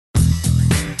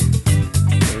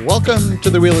Welcome to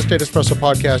the Real Estate Espresso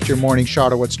Podcast, your morning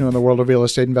shot of what's new in the world of real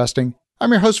estate investing.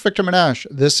 I'm your host, Victor Menashe.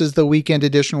 This is the weekend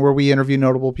edition where we interview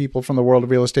notable people from the world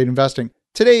of real estate investing.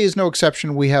 Today is no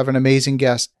exception. We have an amazing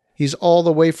guest. He's all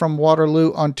the way from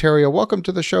Waterloo, Ontario. Welcome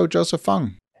to the show, Joseph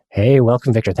Fung. Hey,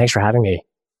 welcome, Victor. Thanks for having me.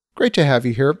 Great to have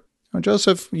you here. Now,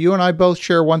 Joseph, you and I both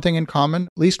share one thing in common,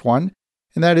 at least one,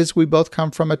 and that is we both come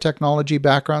from a technology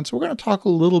background. So we're going to talk a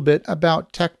little bit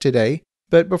about tech today.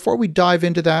 But before we dive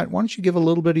into that, why don't you give a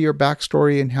little bit of your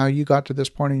backstory and how you got to this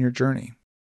point in your journey?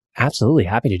 Absolutely.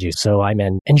 Happy to do so. I'm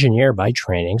an engineer by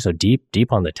training, so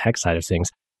deep on the tech side of things,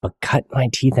 but cut my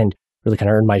teeth and really kind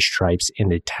of earned my stripes in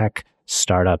the tech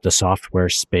startup, the software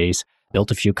space,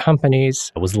 built a few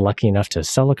companies. I was lucky enough to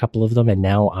sell a couple of them. And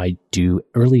now I do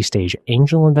early stage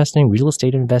angel investing, real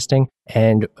estate investing,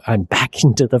 and I'm back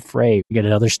into the fray. We get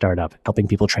another startup helping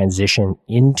people transition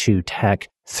into tech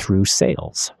through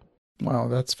sales. Wow,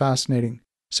 that's fascinating.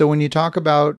 So when you talk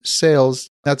about sales,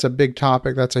 that's a big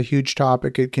topic. That's a huge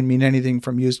topic. It can mean anything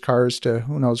from used cars to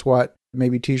who knows what,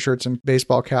 maybe t-shirts and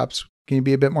baseball caps. Can you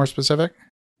be a bit more specific?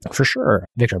 For sure.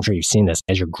 Victor, I'm sure you've seen this.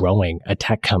 As you're growing a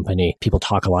tech company, people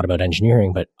talk a lot about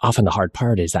engineering, but often the hard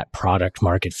part is that product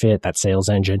market fit, that sales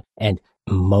engine. And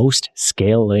most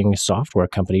scaling software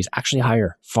companies actually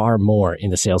hire far more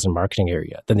in the sales and marketing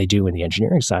area than they do in the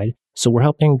engineering side. So we're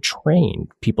helping train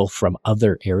people from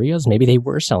other areas. Maybe they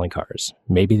were selling cars.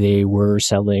 Maybe they were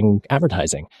selling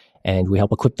advertising. And we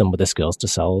help equip them with the skills to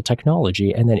sell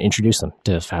technology and then introduce them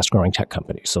to fast-growing tech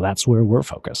companies. So that's where we're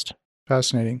focused.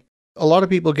 Fascinating. A lot of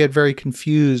people get very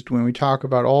confused when we talk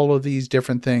about all of these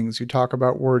different things. You talk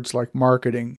about words like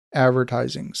marketing,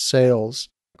 advertising, sales,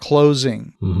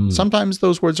 closing. Mm-hmm. Sometimes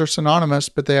those words are synonymous,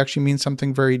 but they actually mean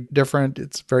something very different.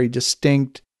 It's very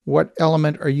distinct. What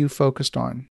element are you focused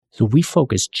on? So we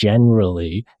focus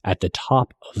generally at the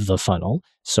top of the funnel.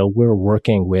 So we're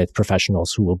working with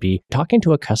professionals who will be talking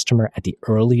to a customer at the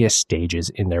earliest stages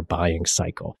in their buying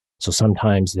cycle. So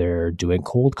sometimes they're doing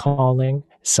cold calling.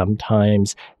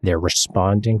 Sometimes they're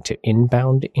responding to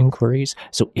inbound inquiries.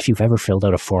 So if you've ever filled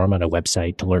out a form on a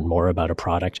website to learn more about a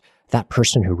product, that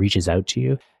person who reaches out to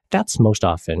you, that's most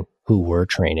often who we're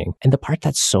training. And the part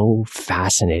that's so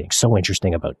fascinating, so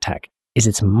interesting about tech is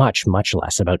it's much, much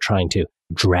less about trying to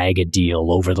drag a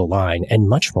deal over the line and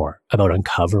much more about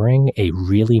uncovering a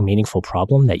really meaningful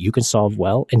problem that you can solve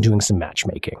well and doing some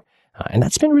matchmaking. And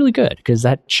that's been really good because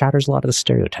that shatters a lot of the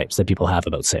stereotypes that people have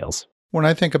about sales. When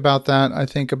I think about that, I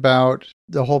think about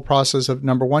the whole process of,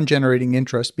 number one, generating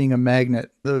interest, being a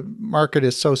magnet. The market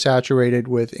is so saturated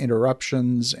with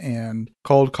interruptions and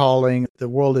cold calling. The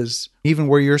world is, even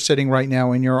where you're sitting right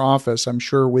now in your office, I'm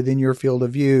sure within your field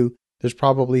of view, there's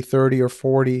probably 30 or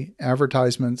 40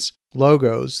 advertisements,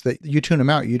 logos that you tune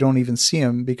them out. You don't even see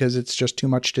them because it's just too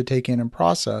much to take in and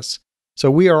process.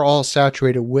 So we are all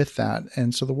saturated with that.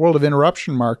 And so the world of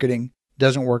interruption marketing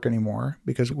doesn't work anymore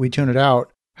because we tune it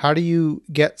out. How do you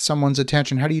get someone's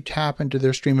attention? How do you tap into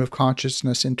their stream of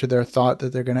consciousness, into their thought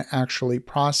that they're going to actually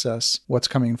process what's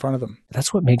coming in front of them?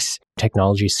 That's what makes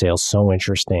technology sales so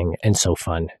interesting and so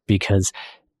fun, because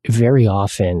very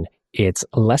often it's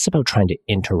less about trying to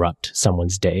interrupt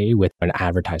someone's day with an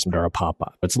advertisement or a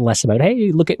pop-up. It's less about,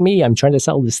 hey, look at me, I'm trying to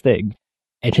sell this thing.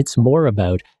 And it's more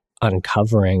about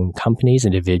uncovering companies,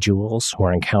 individuals who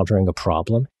are encountering a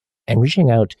problem and reaching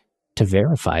out to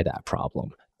verify that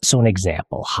problem. So an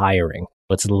example, hiring.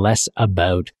 It's less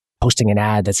about posting an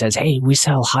ad that says, hey, we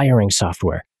sell hiring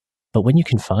software. But when you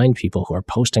can find people who are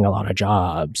posting a lot of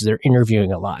jobs, they're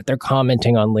interviewing a lot, they're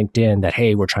commenting on LinkedIn that,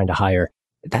 hey, we're trying to hire,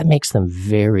 that makes them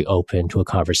very open to a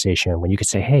conversation when you could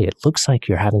say, hey, it looks like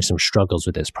you're having some struggles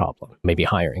with this problem, maybe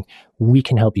hiring. We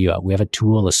can help you out. We have a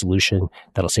tool, a solution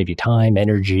that'll save you time,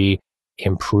 energy,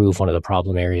 improve one of the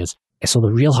problem areas. And so the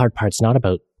real hard part's not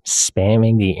about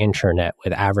spamming the internet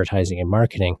with advertising and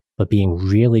marketing, but being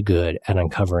really good at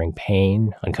uncovering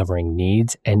pain, uncovering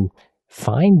needs, and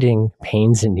finding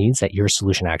pains and needs that your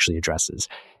solution actually addresses.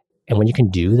 And when you can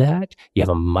do that, you have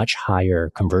a much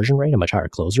higher conversion rate, a much higher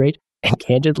close rate. And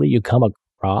candidly, you come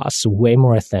across way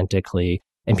more authentically,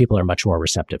 and people are much more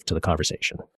receptive to the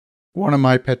conversation. One of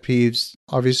my pet peeves,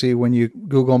 obviously, when you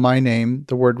Google my name,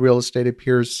 the word real estate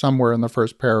appears somewhere in the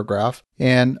first paragraph,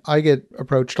 and I get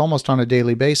approached almost on a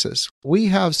daily basis. We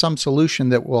have some solution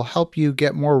that will help you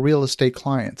get more real estate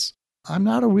clients. I'm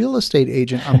not a real estate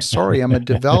agent. I'm sorry, I'm a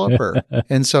developer.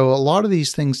 And so a lot of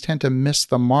these things tend to miss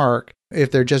the mark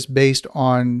if they're just based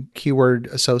on keyword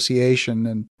association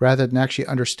and rather than actually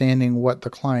understanding what the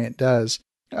client does.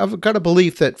 I've got a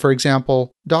belief that, for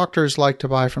example, doctors like to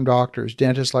buy from doctors,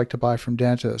 dentists like to buy from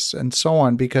dentists, and so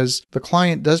on, because the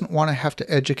client doesn't want to have to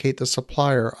educate the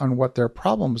supplier on what their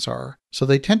problems are. So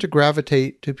they tend to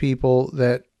gravitate to people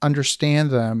that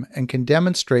understand them and can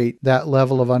demonstrate that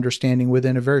level of understanding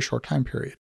within a very short time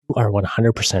period. You are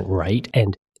 100% right.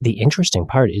 And the interesting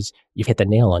part is you've hit the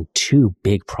nail on two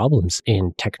big problems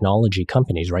in technology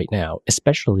companies right now,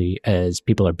 especially as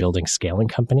people are building scaling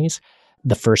companies.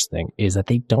 The first thing is that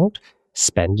they don't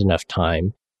spend enough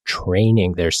time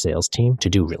training their sales team to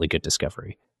do really good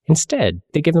discovery. Instead,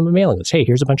 they give them a mailing list. Hey,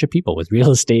 here's a bunch of people with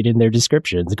real estate in their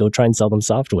descriptions. Go try and sell them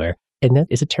software. And that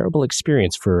is a terrible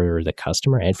experience for the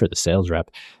customer and for the sales rep.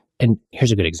 And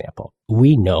here's a good example.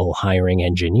 We know hiring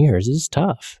engineers is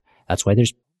tough. That's why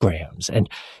there's programs and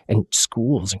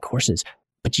schools and courses.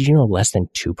 But did you know less than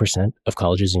 2% of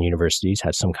colleges and universities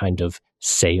have some kind of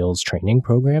sales training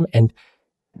program? And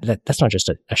that's not just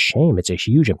a shame. It's a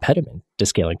huge impediment to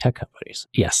scaling tech companies.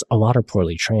 Yes, a lot are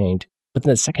poorly trained. But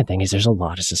then the second thing is there's a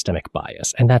lot of systemic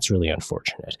bias. And that's really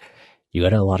unfortunate. You go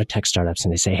to a lot of tech startups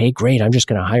and they say, hey, great, I'm just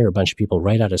going to hire a bunch of people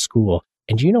right out of school.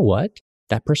 And do you know what?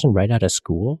 That person right out of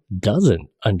school doesn't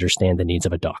understand the needs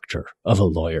of a doctor, of a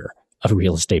lawyer, of a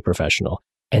real estate professional.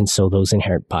 And so those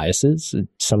inherent biases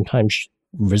sometimes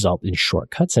result in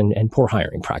shortcuts and poor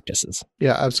hiring practices.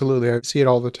 Yeah, absolutely. I see it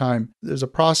all the time. There's a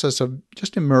process of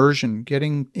just immersion,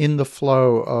 getting in the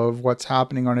flow of what's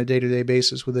happening on a day-to-day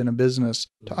basis within a business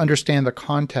to understand the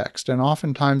context. And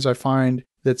oftentimes I find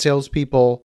that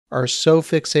salespeople are so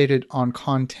fixated on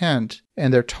content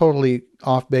and they're totally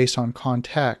off base on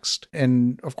context.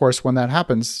 And of course, when that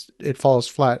happens, it falls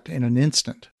flat in an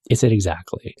instant. Is it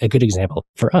exactly? A good example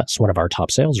for us, one of our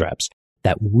top sales reps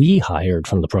that we hired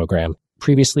from the program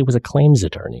previously was a claims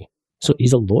attorney. So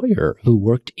he's a lawyer who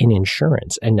worked in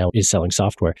insurance and now is selling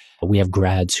software. We have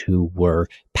grads who were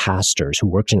pastors, who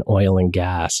worked in oil and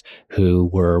gas, who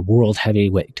were world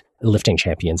heavyweight lifting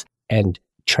champions. And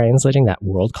translating that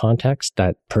world context,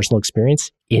 that personal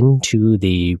experience into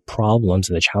the problems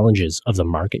and the challenges of the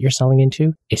market you're selling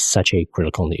into is such a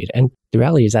critical need. And the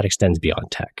reality is that extends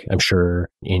beyond tech. I'm sure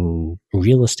in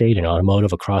real estate and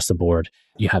automotive across the board,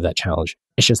 you have that challenge.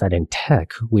 It's just that in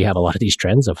tech, we have a lot of these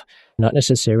trends of not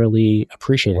necessarily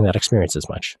appreciating that experience as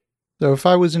much. So if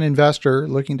I was an investor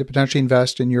looking to potentially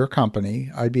invest in your company,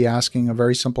 I'd be asking a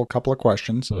very simple couple of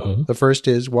questions. Mm-hmm. The first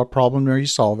is, what problem are you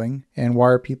solving? And why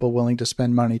are people willing to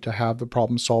spend money to have the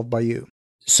problem solved by you?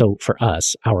 So for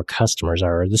us, our customers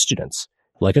are the students.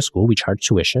 Like a school, we charge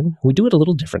tuition. We do it a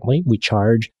little differently. We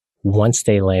charge once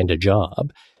they land a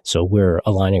job. So we're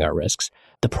aligning our risks.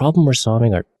 The problem we're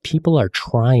solving are people are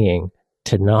trying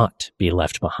to not be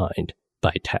left behind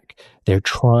by tech. They're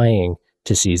trying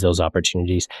to seize those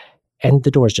opportunities. And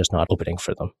the door's just not opening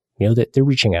for them. You know, they're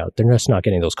reaching out. They're just not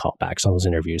getting those callbacks on those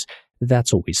interviews.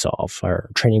 That's what we solve.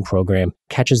 Our training program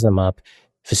catches them up,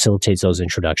 facilitates those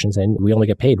introductions, and we only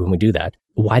get paid when we do that.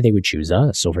 Why they would choose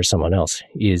us over someone else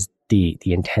is the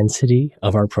intensity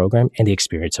of our program and the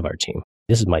experience of our team.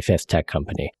 This is my fifth tech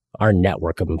company. Our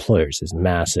network of employers is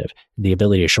massive. The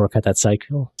ability to shortcut that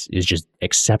cycle is just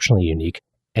exceptionally unique.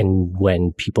 And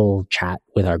when people chat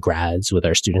with our grads, with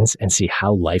our students, and see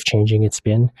how life-changing it's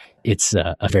been, it's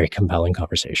a very compelling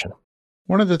conversation.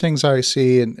 One of the things I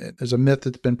see, and is a myth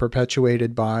that's been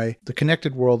perpetuated by the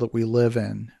connected world that we live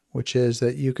in, which is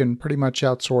that you can pretty much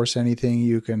outsource anything.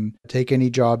 You can take any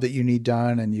job that you need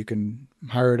done, and you can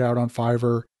hire it out on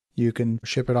Fiverr. You can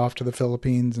ship it off to the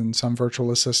Philippines, and some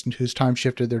virtual assistant who's time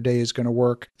shifted their day is going to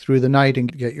work through the night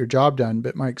and get your job done.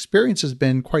 But my experience has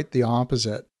been quite the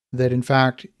opposite. That in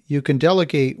fact, you can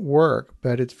delegate work,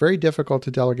 but it's very difficult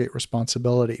to delegate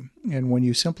responsibility. And when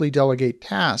you simply delegate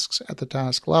tasks at the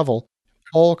task level,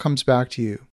 it all comes back to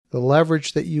you. The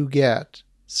leverage that you get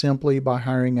simply by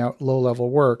hiring out low-level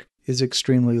work is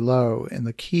extremely low. And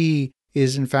the key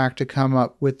is, in fact, to come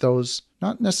up with those,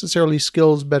 not necessarily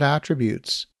skills, but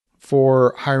attributes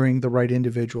for hiring the right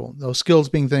individual. Those skills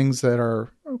being things that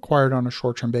are acquired on a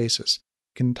short-term basis.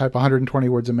 You can type 120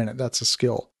 words a minute. That's a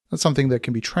skill. That's something that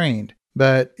can be trained.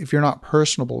 But if you're not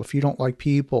personable, if you don't like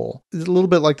people, it's a little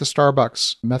bit like the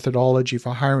Starbucks methodology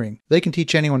for hiring. They can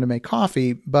teach anyone to make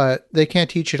coffee, but they can't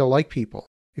teach you to like people.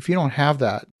 If you don't have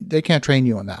that, they can't train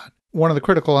you on that. One of the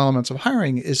critical elements of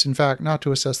hiring is, in fact, not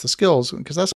to assess the skills,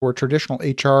 because that's where traditional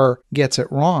HR gets it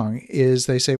wrong, is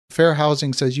they say fair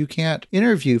housing says you can't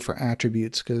interview for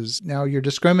attributes because now you're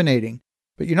discriminating.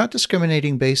 But you're not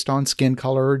discriminating based on skin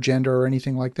color or gender or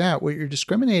anything like that. What you're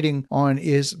discriminating on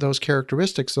is those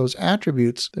characteristics, those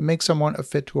attributes that make someone a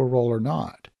fit to a role or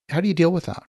not. How do you deal with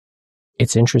that?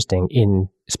 It's interesting.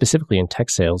 Specifically in tech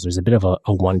sales, there's a bit of a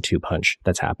 1-2 punch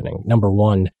that's happening. Number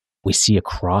one, we see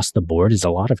across the board is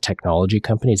a lot of technology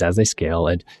companies as they scale,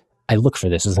 and I look for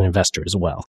this as an investor as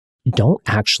well. don't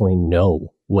actually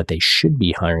know what they should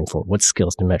be hiring for, what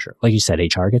skills to measure. Like you said,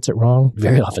 HR gets it wrong.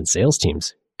 Very often sales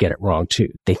teams get it wrong too.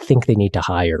 They think they need to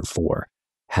hire for,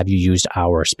 have you used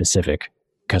our specific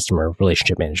customer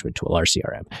relationship management tool, our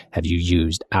CRM? Have you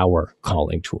used our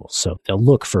calling tool? So they'll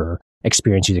look for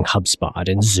experience using HubSpot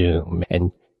and Zoom.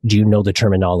 And do you know the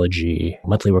terminology,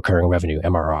 monthly recurring revenue,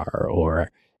 MRR, or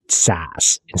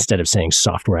SaaS, instead of saying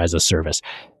software as a service?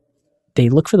 They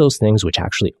look for those things which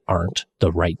actually aren't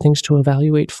the right things to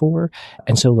evaluate for.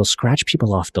 And so they'll scratch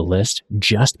people off the list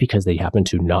just because they happen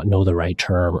to not know the right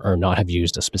term or not have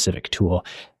used a specific tool.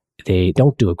 They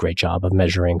don't do a great job of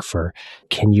measuring for,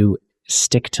 can you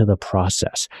stick to the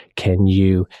process? Can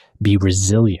you be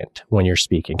resilient when you're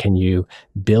speaking? Can you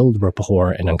build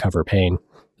rapport and uncover pain?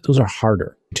 Those are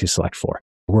harder to select for.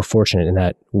 We're fortunate in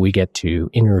that we get to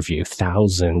interview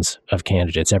thousands of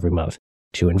candidates every month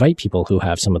to invite people who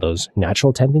have some of those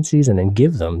natural tendencies and then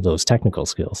give them those technical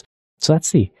skills. So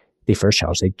that's the first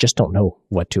challenge. They just don't know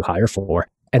what to hire for.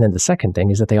 And then the second thing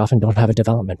is that they often don't have a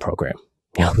development program.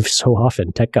 You know, so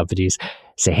often tech companies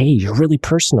say, hey, you're really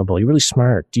personable. You're really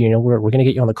smart. You know, we're going to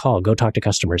get you on the call. Go talk to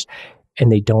customers.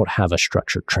 And they don't have a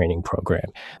structured training program.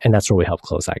 And that's where we help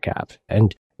close that gap.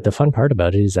 And the fun part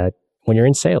about it is that when you're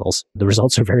in sales, the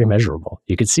results are very measurable.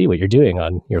 You can see what you're doing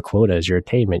on your quotas, your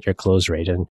attainment, your close rate.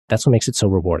 And that's what makes it so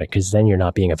rewarding, because then you're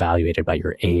not being evaluated by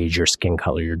your age, your skin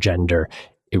color, your gender.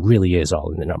 It really is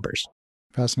all in the numbers.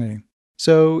 Fascinating.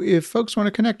 So if folks want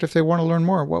to connect, if they want to learn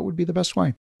more, what would be the best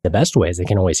way? The best way is they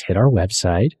can always hit our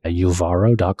website at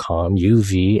uvaro.com,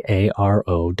 uvaro.com.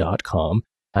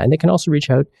 And they can also reach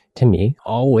out to me.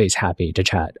 Always happy to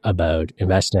chat about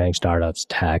investing, startups,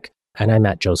 tech. And I'm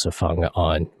at Joseph Fung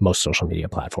on most social media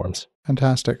platforms.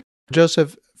 Fantastic.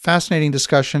 Joseph, fascinating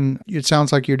discussion. It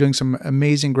sounds like you're doing some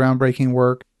amazing, groundbreaking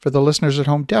work. For the listeners at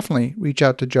home, definitely reach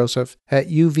out to Joseph at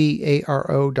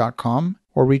uvaro.com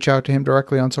or reach out to him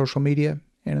directly on social media.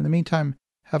 And in the meantime,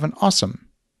 have an awesome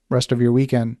rest of your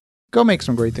weekend. Go make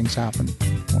some great things happen.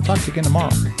 We'll talk to you again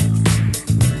tomorrow.